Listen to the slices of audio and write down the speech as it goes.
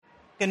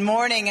Good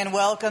morning and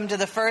welcome to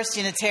the First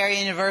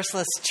Unitarian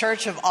Universalist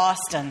Church of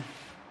Austin.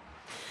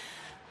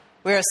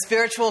 We're a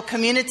spiritual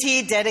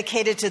community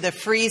dedicated to the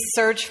free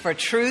search for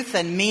truth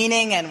and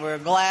meaning, and we're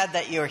glad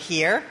that you're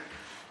here.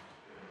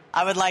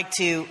 I would like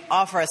to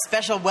offer a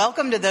special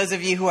welcome to those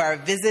of you who are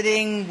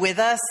visiting with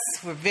us.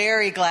 We're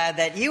very glad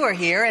that you are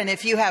here, and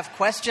if you have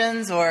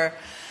questions or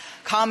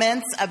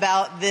comments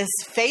about this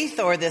faith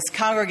or this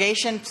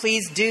congregation,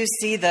 please do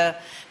see the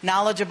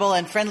knowledgeable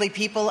and friendly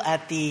people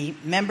at the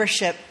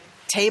membership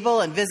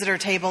table and visitor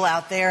table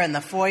out there in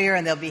the foyer,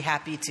 and they'll be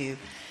happy to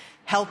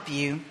help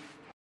you.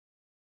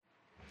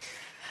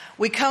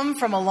 We come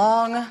from a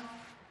long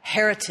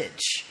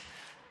heritage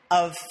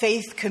of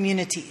faith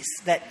communities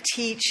that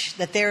teach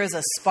that there is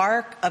a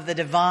spark of the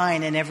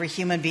divine in every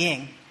human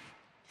being.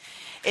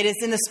 It is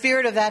in the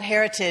spirit of that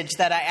heritage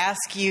that I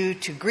ask you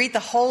to greet the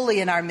holy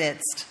in our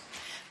midst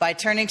by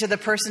turning to the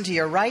person to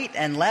your right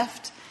and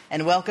left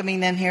and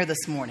welcoming them here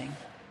this morning.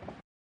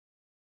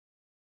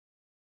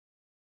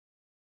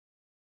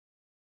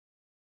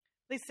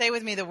 Please say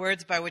with me the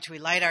words by which we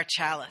light our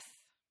chalice.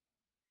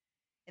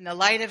 In the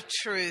light of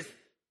truth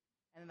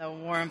and the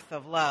warmth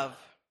of love,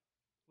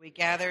 we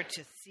gather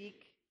to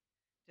seek,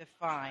 to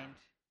find,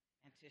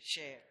 and to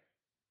share.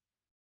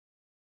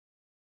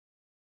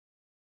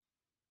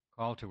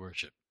 Call to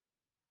worship.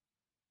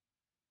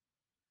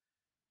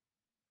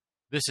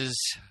 This is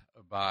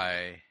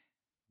by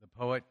the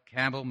poet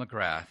Campbell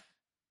McGrath,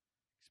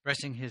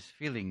 expressing his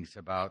feelings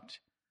about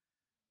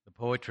the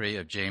poetry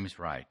of James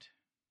Wright.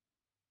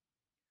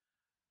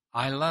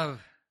 I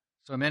love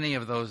so many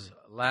of those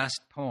last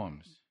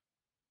poems,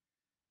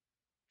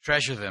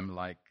 treasure them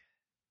like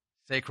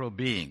sacred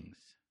beings,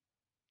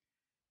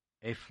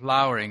 a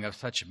flowering of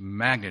such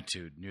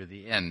magnitude near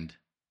the end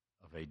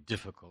of a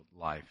difficult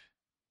life,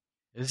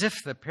 as if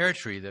the pear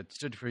tree that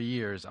stood for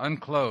years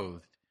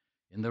unclothed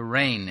in the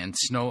rain and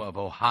snow of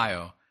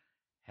Ohio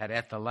had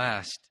at the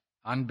last,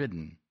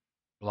 unbidden,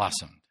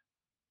 blossomed.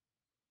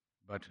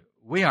 But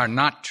we are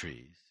not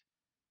trees,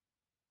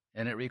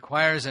 and it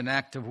requires an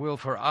act of will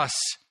for us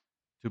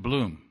to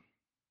bloom.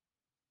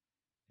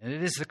 And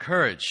it is the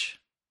courage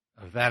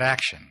of that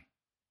action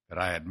that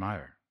I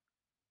admire,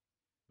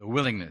 the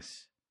willingness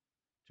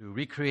to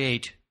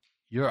recreate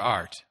your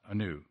art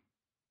anew,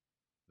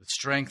 the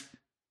strength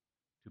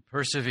to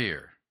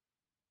persevere,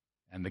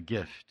 and the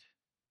gift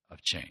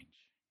of change.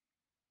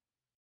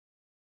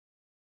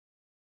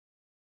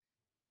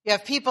 You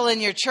have people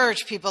in your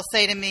church, people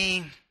say to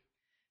me,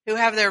 who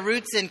have their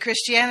roots in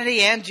Christianity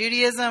and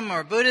Judaism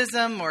or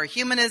Buddhism or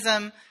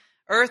humanism,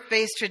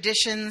 earth-based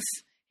traditions,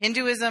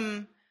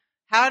 Hinduism.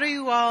 How do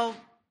you all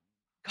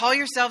call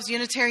yourselves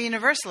Unitarian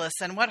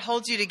Universalists, and what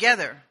holds you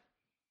together?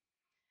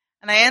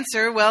 And I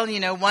answer, well,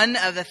 one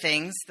of the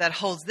things that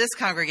holds this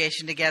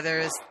congregation together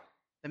is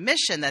the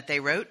mission that they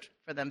wrote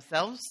for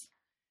themselves.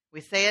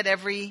 We say it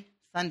every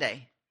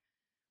Sunday.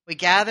 We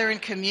gather in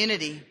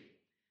community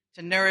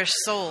to nourish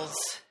souls,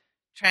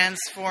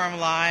 transform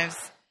lives,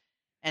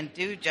 and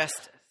do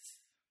justice.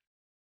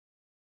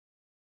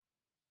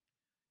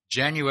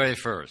 January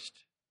 1st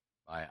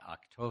by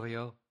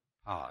Octavio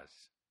Paz.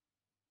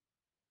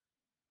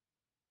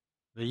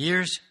 The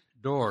year's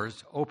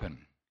doors open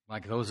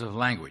like those of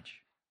language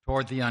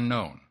toward the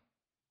unknown.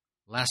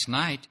 Last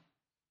night,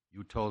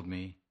 you told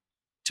me,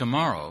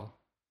 tomorrow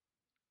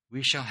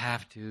we shall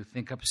have to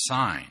think up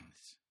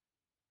signs,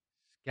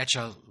 sketch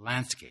a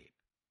landscape,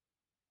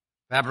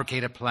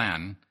 fabricate a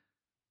plan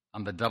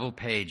on the double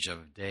page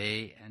of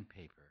day and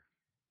paper.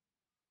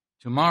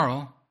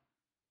 Tomorrow,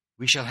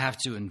 we shall have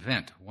to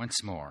invent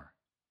once more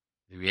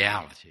the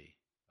reality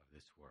of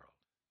this world.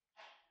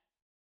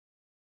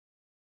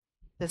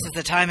 This is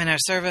the time in our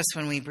service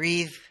when we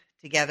breathe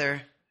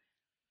together,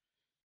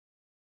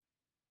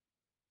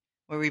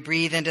 where we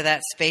breathe into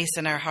that space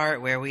in our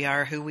heart where we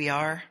are who we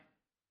are,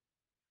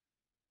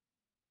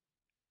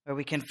 where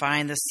we can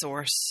find the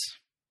source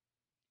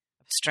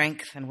of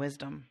strength and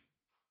wisdom,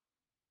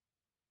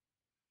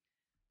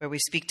 where we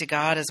speak to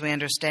God as we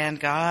understand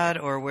God,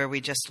 or where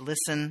we just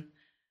listen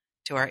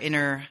to our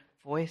inner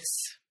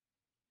voice.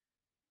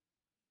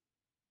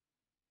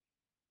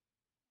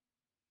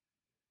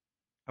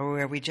 Or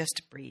where we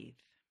just breathe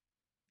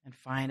and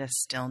find a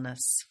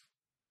stillness.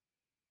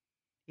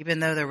 Even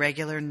though the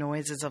regular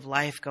noises of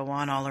life go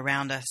on all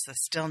around us, the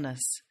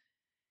stillness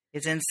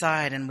is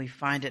inside, and we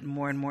find it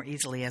more and more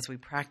easily as we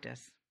practice.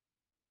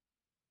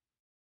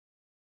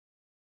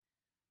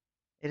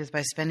 It is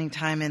by spending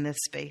time in this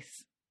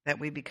space that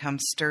we become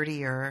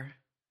sturdier,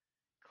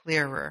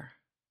 clearer,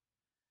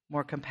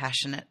 more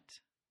compassionate,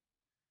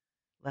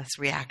 less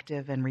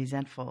reactive and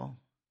resentful.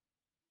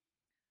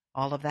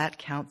 All of that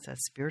counts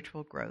as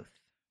spiritual growth.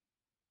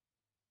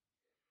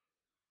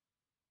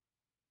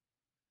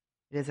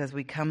 It is as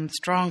we come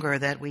stronger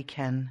that we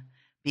can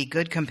be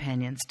good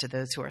companions to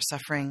those who are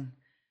suffering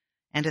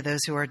and to those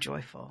who are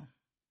joyful.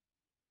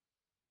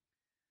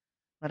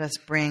 Let us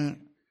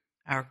bring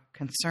our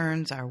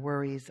concerns, our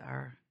worries,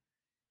 our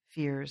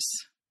fears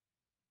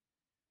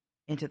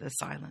into the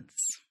silence.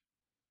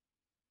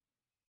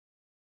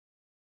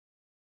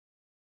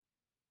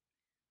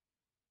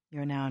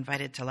 You are now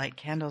invited to light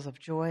candles of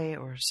joy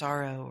or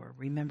sorrow or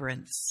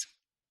remembrance.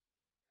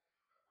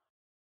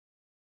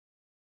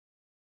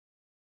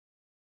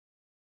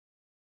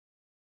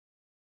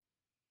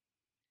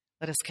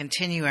 Let us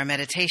continue our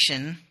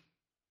meditation,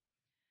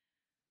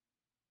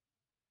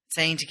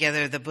 saying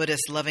together the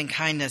Buddhist loving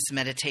kindness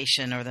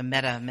meditation or the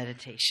metta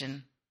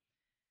meditation.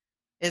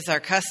 It's our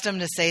custom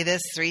to say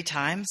this 3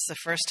 times. The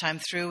first time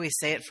through, we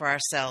say it for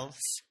ourselves.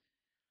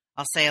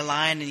 I'll say a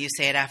line and you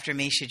say it after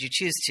me should you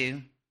choose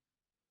to.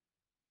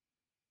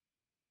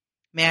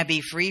 May I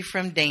be free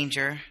from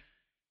danger.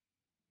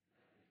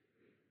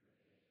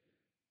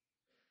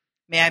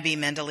 May I be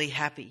mentally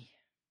happy.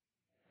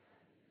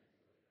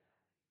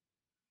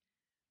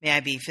 May I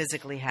be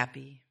physically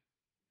happy.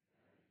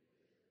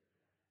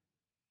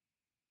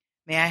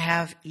 May I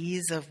have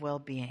ease of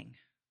well-being.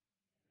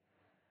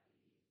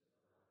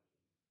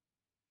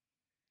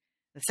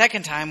 The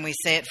second time, we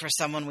say it for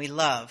someone we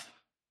love.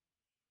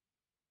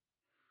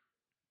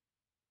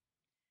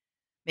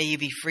 May you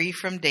be free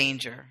from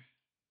danger.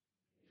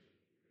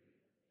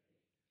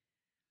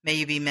 May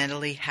you be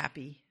mentally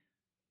happy.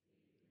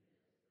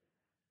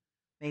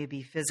 May you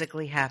be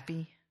physically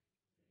happy.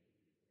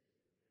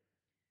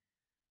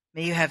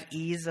 May you have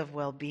ease of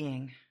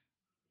well-being.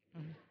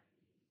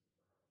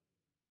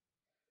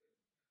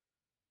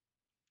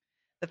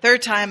 The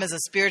third time is a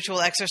spiritual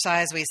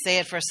exercise. We say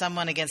it for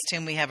someone against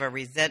whom we have a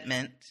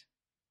resentment.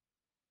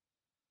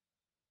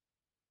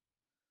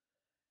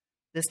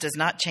 This does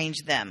not change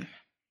them.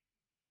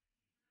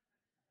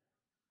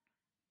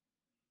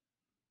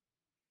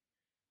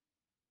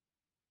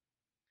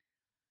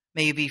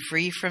 May you be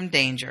free from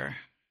danger.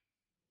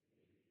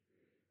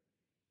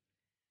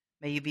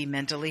 May you be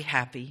mentally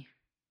happy.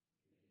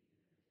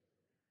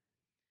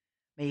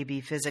 May you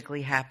be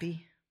physically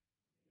happy.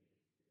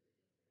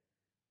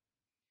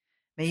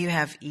 May you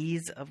have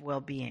ease of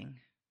well-being.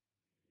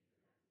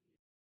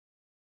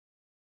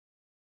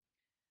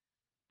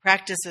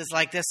 Practices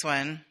like this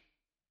one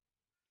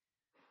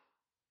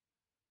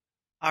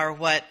are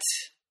what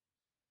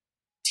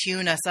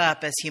tune us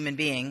up as human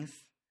beings.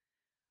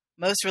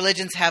 Most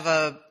religions have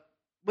a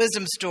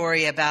wisdom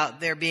story about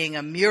there being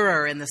a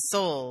mirror in the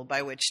soul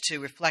by which to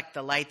reflect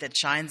the light that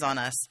shines on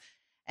us.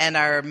 And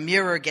our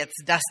mirror gets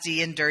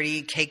dusty and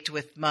dirty, caked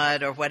with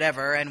mud or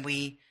whatever, and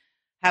we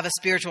have a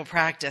spiritual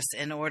practice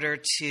in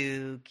order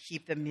to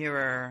keep the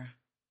mirror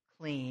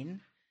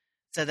clean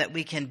so that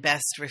we can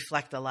best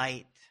reflect the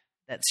light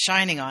that's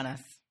shining on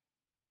us.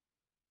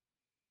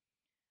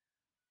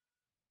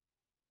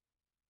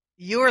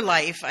 Your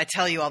life, I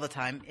tell you all the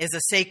time, is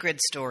a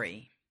sacred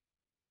story.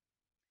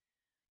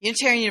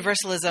 Unitarian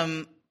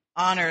Universalism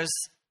honors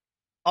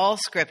all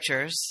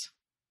scriptures,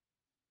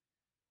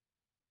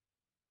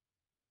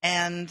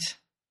 and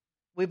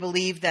we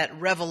believe that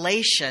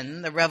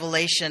revelation, the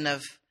revelation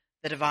of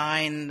the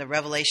divine, the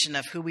revelation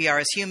of who we are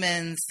as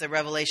humans, the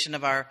revelation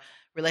of our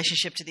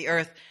relationship to the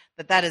earth,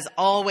 that is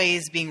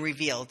always being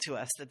revealed to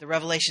us, that the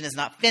revelation is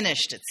not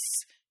finished,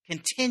 it's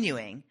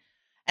continuing.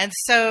 And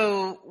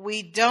so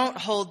we don't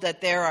hold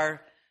that there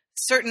are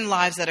certain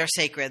lives that are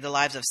sacred, the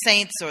lives of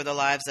saints or the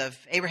lives of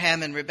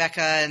Abraham and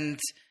Rebecca and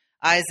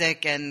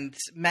Isaac and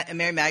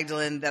Mary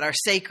Magdalene that are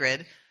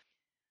sacred,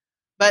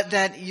 but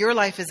that your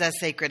life is as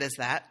sacred as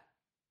that.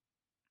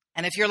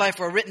 And if your life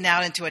were written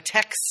out into a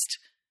text,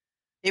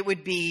 it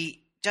would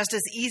be just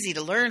as easy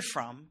to learn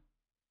from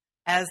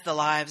as the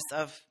lives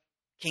of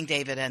King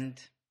David and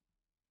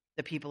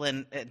the people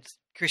in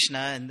Krishna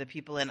and the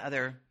people in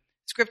other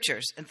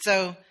scriptures. And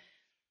so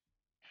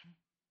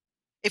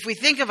if we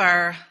think of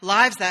our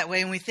lives that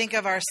way and we think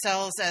of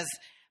ourselves as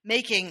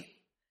making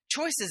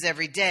choices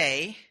every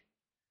day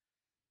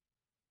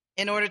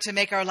in order to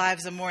make our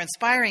lives a more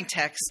inspiring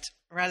text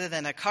rather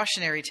than a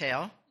cautionary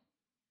tale,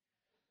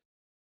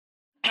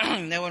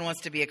 no one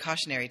wants to be a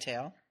cautionary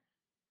tale,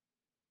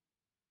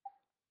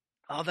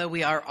 although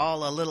we are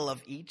all a little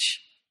of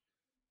each.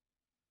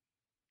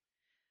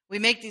 We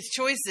make these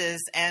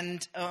choices,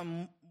 and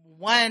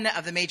one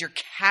of the major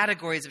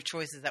categories of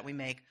choices that we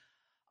make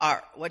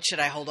are, what should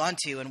I hold on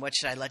to and what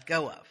should I let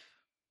go of?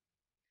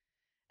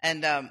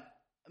 And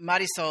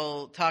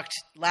Marisol talked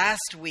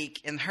last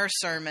week in her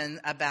sermon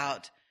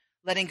about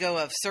letting go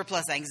of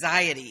surplus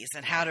anxieties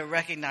and how to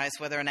recognize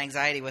whether an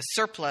anxiety was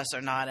surplus or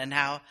not, and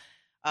how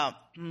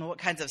what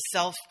kinds of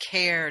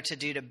self-care to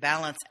do to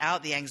balance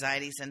out the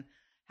anxieties and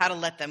how to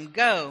let them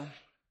go.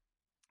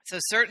 So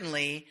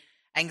certainly,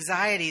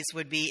 anxieties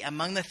would be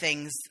among the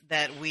things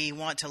that we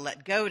want to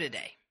let go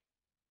today.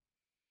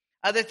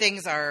 Other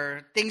things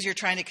are things you're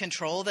trying to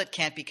control that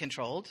can't be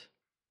controlled.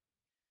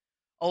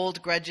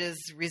 Old grudges,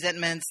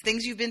 resentments,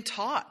 things you've been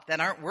taught that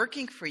aren't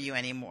working for you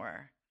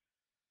anymore.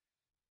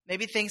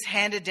 Maybe things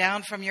handed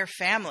down from your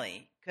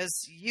family, because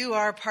you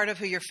are part of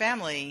who your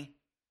family,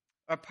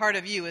 or part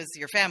of you is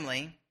your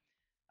family.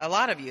 A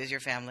lot of you is your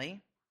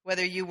family.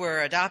 Whether you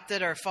were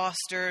adopted or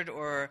fostered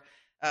or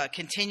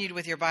continued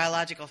with your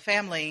biological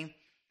family,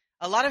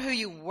 a lot of who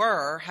you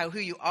were, who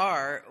you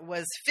are,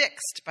 was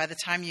fixed by the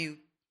time you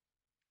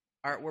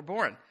were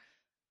born.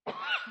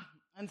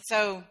 And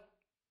so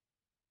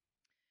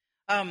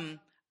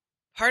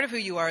part of who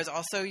you are is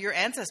also your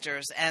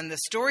ancestors and the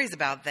stories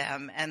about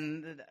them.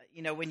 And,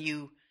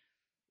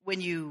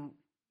 when you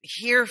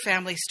hear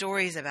family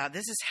stories about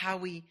this is how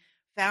we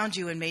found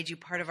you and made you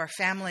part of our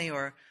family,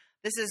 or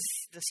this is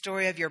the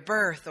story of your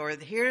birth, or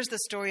here's the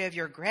story of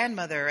your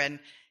grandmother, and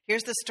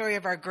here's the story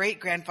of our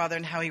great-grandfather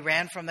and how he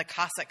ran from the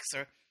Cossacks,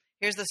 or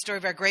here's the story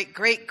of our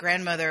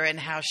great-great-grandmother and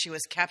how she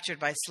was captured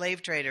by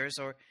slave traders,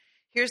 or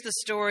here's the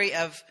story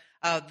of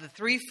the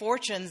 3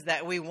 fortunes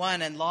that we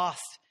won and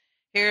lost.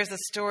 Here's the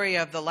story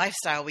of the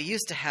lifestyle we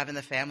used to have in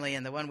the family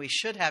and the one we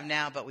should have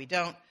now, but we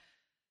don't.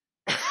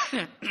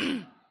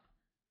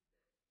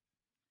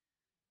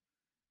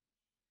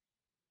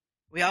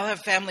 We all have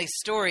family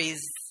stories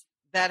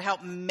that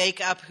help make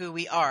up who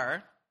we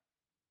are.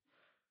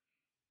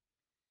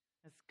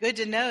 It's good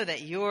to know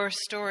that your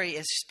story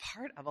is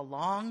part of a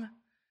long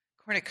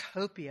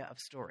cornucopia of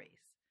stories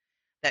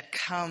that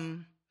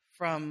come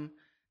from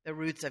the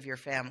roots of your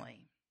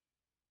family.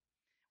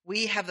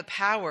 We have the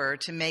power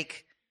to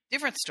make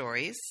different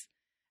stories.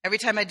 Every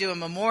time I do a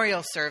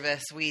memorial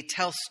service, we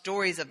tell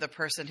stories of the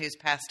person who's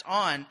passed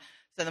on.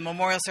 So the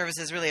memorial service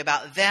is really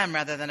about them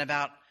rather than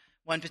about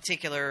one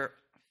particular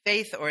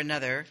faith or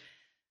another.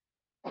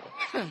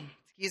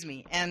 Excuse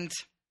me. And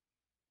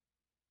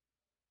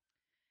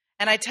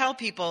I tell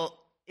people,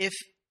 if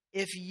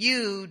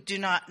you do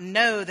not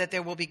know that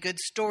there will be good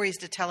stories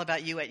to tell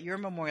about you at your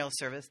memorial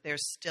service,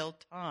 there's still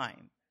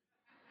time.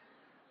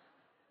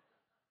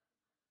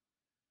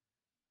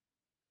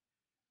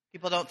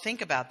 People don't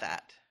think about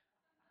that.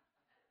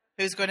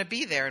 Who's going to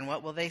be there and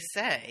what will they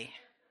say?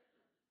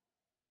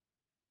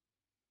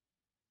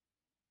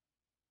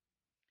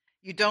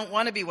 You don't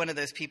want to be one of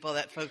those people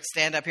that folks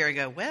stand up here and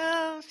go,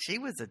 well, she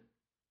was a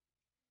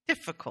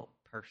difficult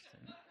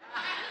person.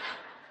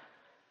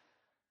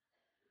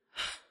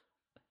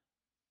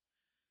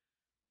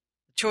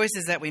 The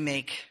choices that we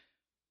make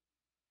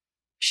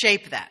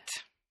shape that.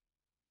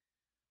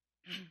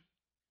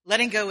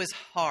 Letting go is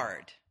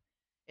hard.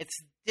 It's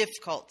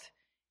difficult.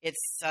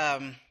 It's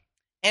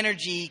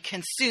energy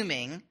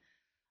consuming.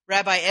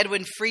 Rabbi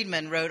Edwin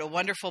Friedman wrote a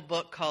wonderful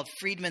book called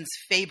Friedman's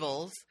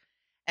Fables.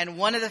 And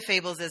one of the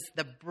fables is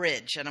the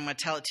bridge. And I'm going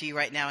to tell it to you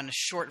right now in a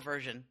short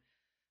version.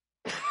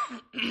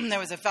 There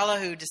was a fellow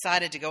who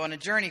decided to go on a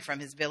journey from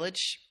his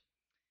village.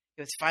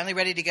 He was finally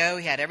ready to go.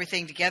 He had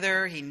everything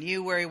together. He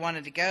knew where he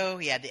wanted to go.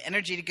 He had the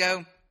energy to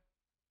go.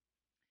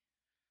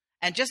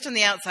 And just on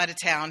the outside of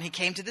town, he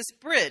came to this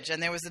bridge.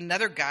 And there was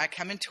another guy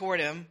coming toward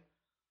him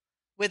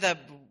with a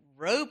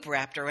rope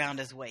wrapped around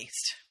his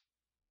waist.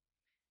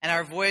 And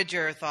our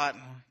voyager thought,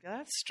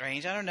 that's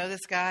strange. I don't know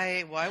this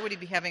guy. Why would he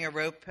be having a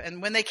rope?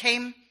 And when they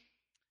came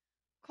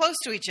close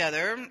to each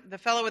other, the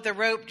fellow with the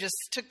rope just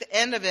took the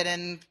end of it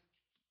and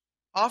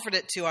offered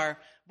it to our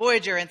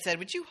voyager and said,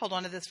 would you hold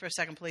on to this for a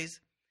second, please?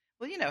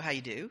 Well, you know how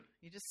you do.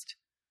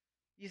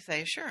 You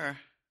say, sure.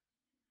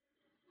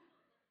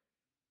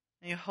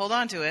 And you hold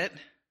on to it.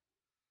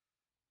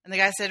 And the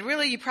guy said,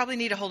 really, you probably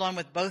need to hold on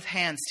with both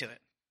hands to it.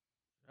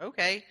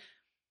 Okay.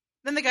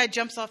 Then the guy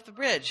jumps off the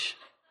bridge.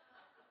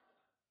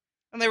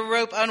 And the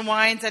rope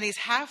unwinds, and he's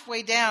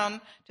halfway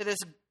down to this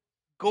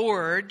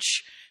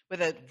gorge with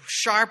the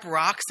sharp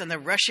rocks and the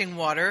rushing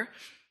water.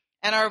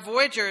 And our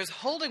voyager is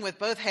holding with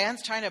both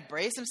hands, trying to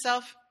brace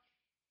himself.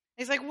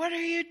 He's like, what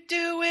are you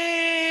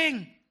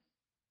doing?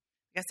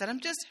 I said, I'm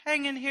just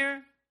hanging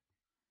here.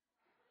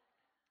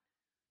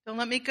 Don't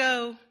let me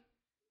go,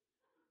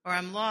 or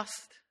I'm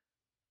lost.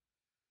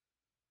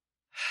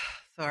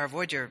 So our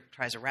voyager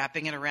tries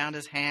wrapping it around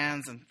his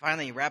hands, and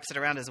finally he wraps it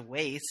around his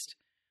waist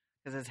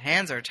because his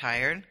hands are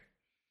tired.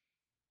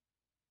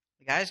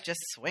 The guy's just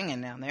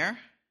swinging down there.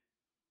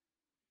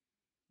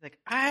 He's like,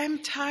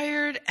 I'm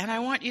tired, and I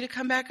want you to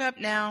come back up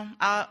now.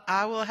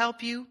 I will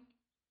help you.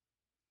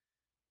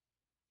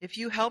 If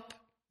you help,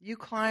 you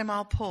climb,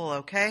 I'll pull,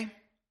 okay?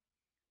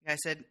 The guy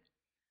said,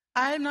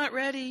 I'm not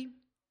ready.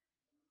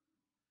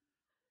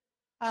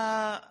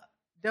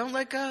 Don't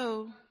let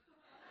go.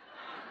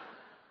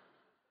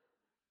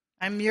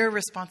 I'm your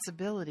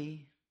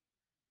responsibility.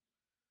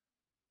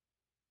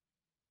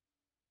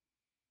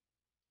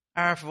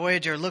 Our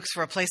voyager looks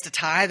for a place to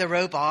tie the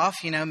rope off.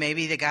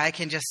 Maybe the guy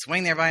can just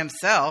swing there by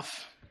himself.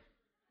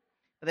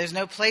 But there's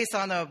no place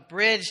on the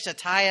bridge to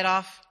tie it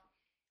off.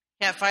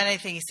 Can't find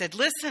anything. He said,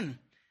 listen,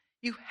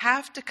 you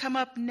have to come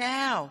up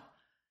now.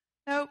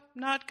 Nope,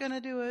 not going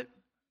to do it.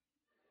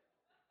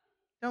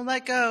 Don't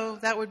let go.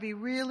 That would be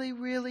really,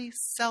 really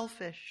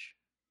selfish.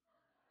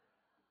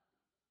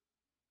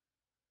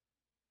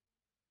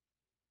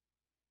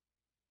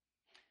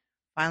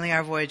 Finally,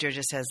 our voyager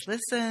just says,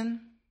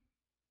 listen,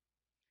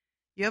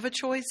 you have a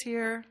choice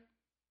here,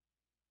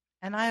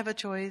 and I have a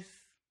choice.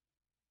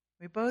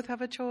 We both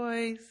have a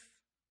choice.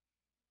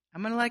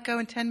 I'm going to let go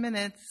in 10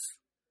 minutes.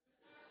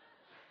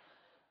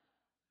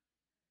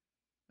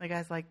 The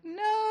guy's like,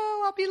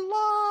 no, I'll be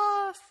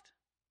lost.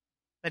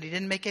 But he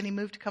didn't make any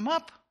move to come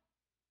up.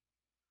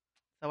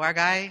 So our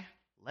guy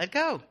let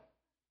go.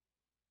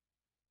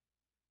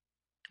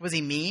 Was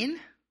he mean?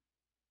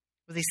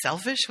 Was he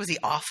selfish? Was he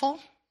awful?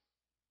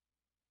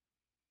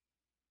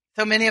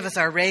 So many of us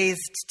are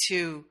raised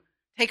to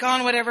take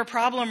on whatever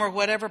problem or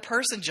whatever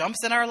person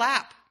jumps in our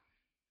lap.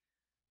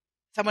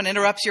 Someone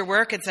interrupts your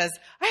work and says,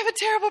 I have a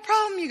terrible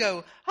problem. You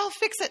go, I'll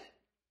fix it.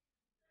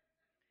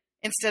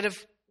 Instead of,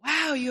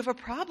 wow, you have a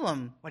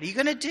problem. What are you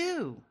going to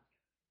do?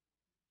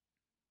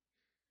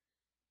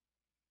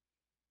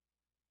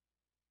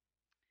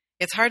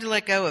 It's hard to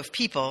let go of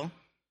people.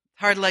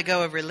 It's hard to let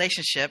go of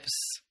relationships.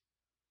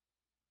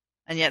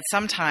 And yet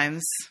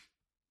sometimes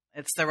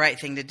it's the right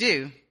thing to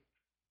do.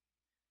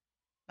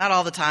 Not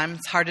all the time.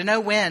 It's hard to know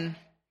when.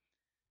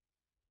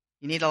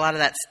 You need a lot of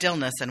that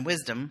stillness and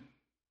wisdom.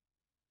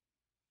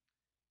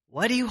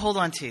 What do you hold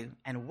on to,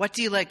 and what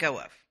do you let go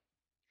of?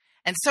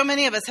 And so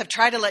many of us have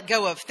tried to let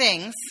go of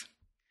things,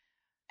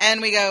 and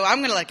we go, I'm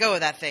going to let go of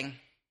that thing.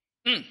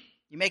 You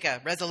make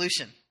a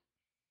resolution.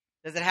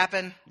 Does it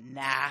happen?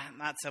 Nah,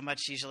 not so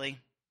much usually.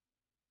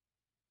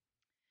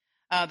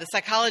 The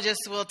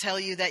psychologists will tell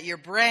you that your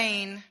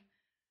brain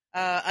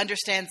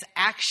understands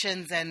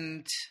actions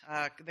and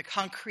the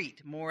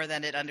concrete more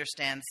than it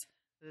understands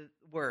the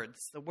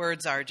words. The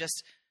words are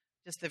just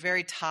the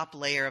very top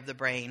layer of the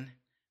brain.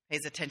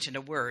 Pays attention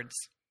to words.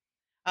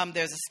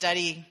 There's a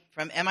study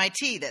from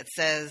MIT that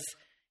says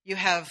you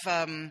have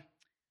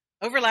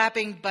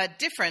overlapping but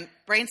different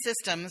brain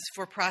systems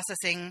for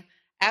processing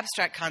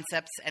abstract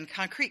concepts and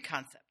concrete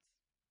concepts.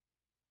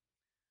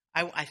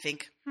 I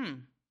think,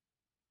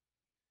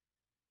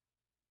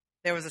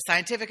 There was a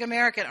Scientific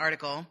American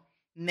article,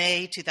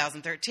 May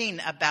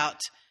 2013, about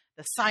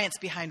the science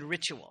behind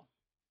ritual.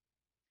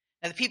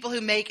 Now, the people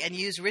who make and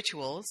use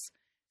rituals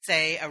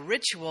say a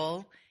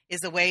ritual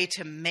is a way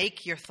to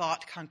make your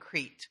thought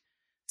concrete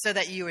so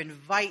that you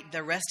invite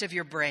the rest of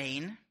your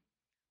brain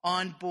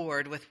on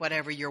board with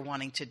whatever you're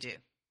wanting to do.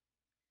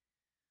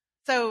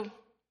 So,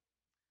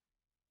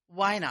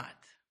 why not?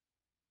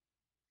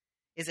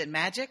 Is it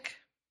magic,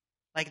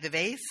 like the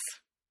vase?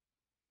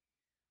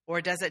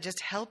 Or does it just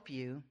help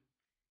you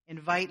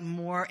invite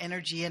more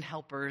energy and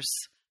helpers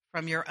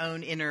from your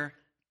own inner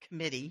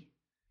committee?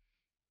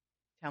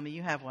 Tell me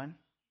you have one.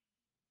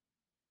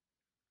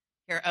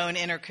 Your own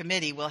inner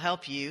committee will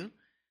help you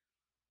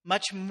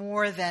much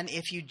more than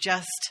if you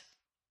just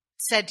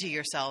said to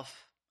yourself,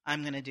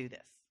 I'm going to do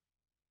this.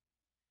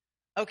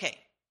 Okay,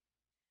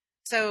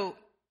 so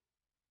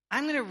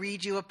I'm going to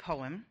read you a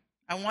poem.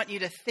 I want you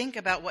to think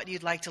about what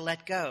you'd like to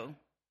let go. And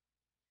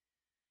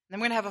then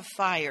we're going to have a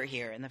fire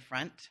here in the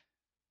front.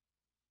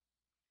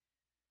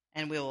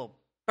 And we'll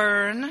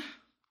burn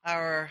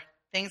our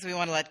things we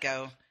want to let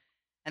go.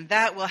 And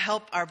that will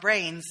help our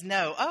brains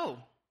know,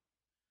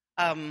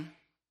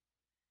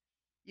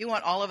 you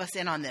want all of us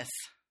in on this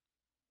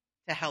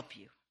to help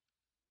you.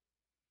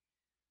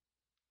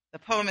 The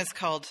poem is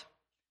called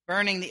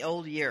Burning the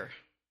Old Year.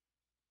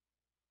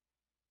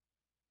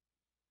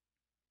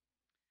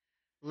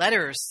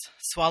 Letters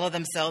swallow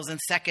themselves in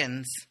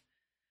seconds.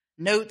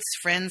 Notes,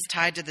 friends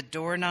tied to the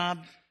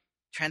doorknob.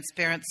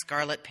 Transparent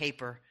scarlet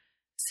paper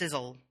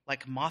sizzle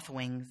like moth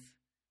wings.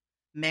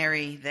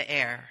 Marry the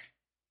air.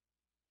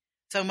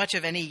 So much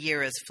of any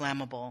year is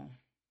flammable.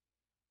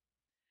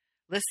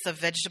 Lists of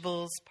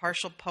vegetables,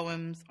 partial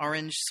poems,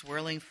 orange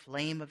swirling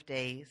flame of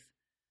days.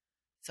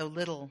 So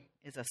little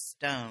is a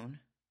stone.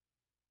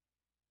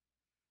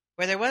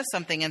 Where there was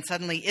something and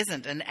suddenly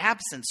isn't, an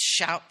absence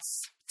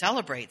shouts,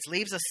 celebrates,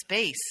 leaves a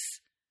space.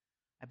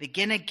 I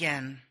begin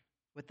again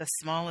with the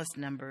smallest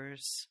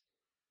numbers.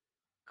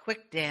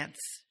 Quick dance,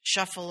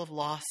 shuffle of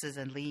losses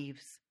and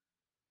leaves.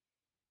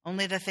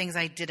 Only the things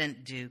I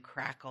didn't do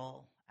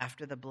crackle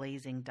after the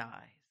blazing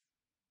dies.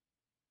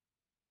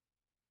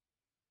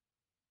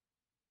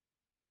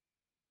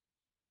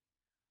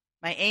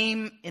 My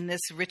aim in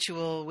this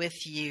ritual with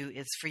you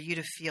is for you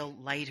to feel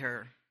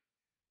lighter.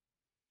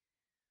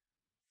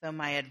 So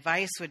my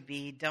advice would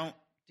be, don't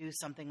do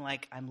something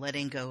like, I'm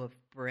letting go of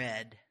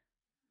bread.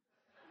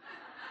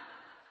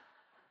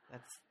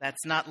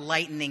 That's not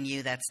lightening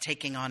you, that's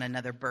taking on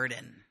another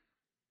burden.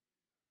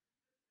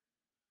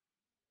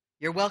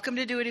 You're welcome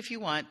to do it if you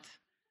want.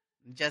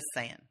 I'm just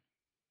saying.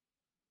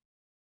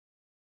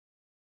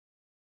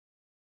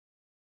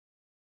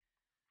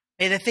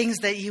 May the things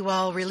that you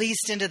all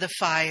released into the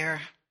fire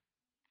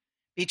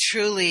be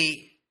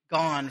truly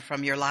gone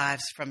from your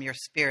lives, from your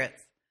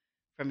spirits,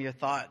 from your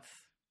thoughts.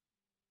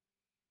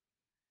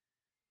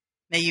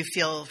 May you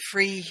feel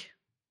free.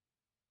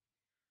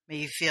 May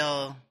you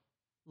feel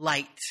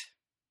light.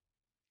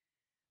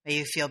 May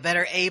you feel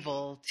better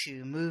able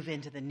to move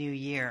into the new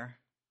year.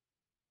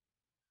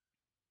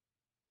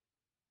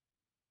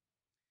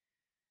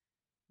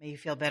 May you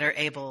feel better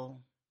able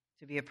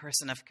to be a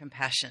person of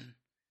compassion,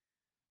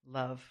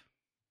 love.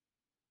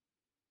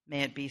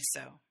 May it be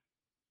so.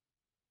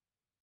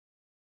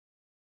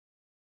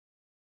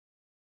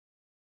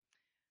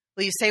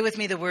 Will you say with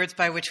me the words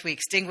by which we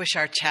extinguish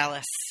our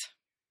chalice?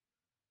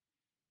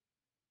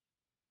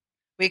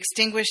 We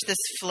extinguish this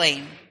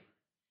flame,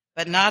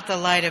 but not the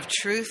light of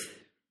truth,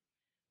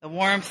 the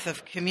warmth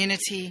of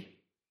community,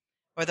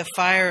 or the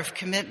fire of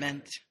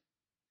commitment.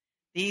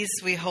 These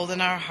we hold in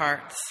our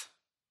hearts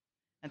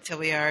until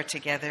we are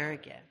together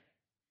again.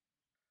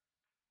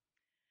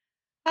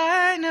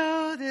 I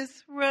know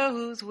this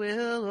rose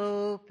will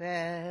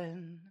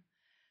open.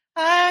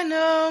 I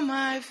know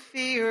my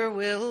fear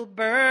will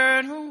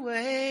burn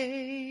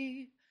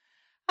away.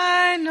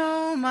 I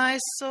know my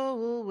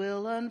soul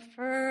will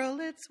unfurl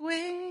its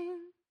wings.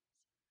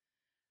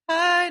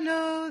 I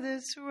know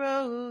this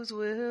rose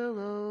will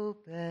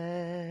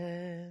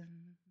open.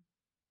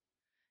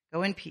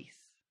 Go in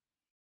peace.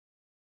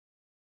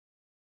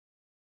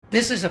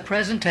 This is a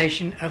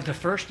presentation of the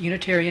First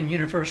Unitarian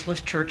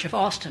Universalist Church of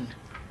Austin.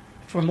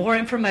 For more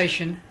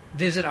information,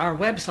 visit our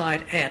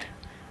website at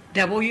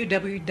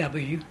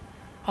www.austinuu.org.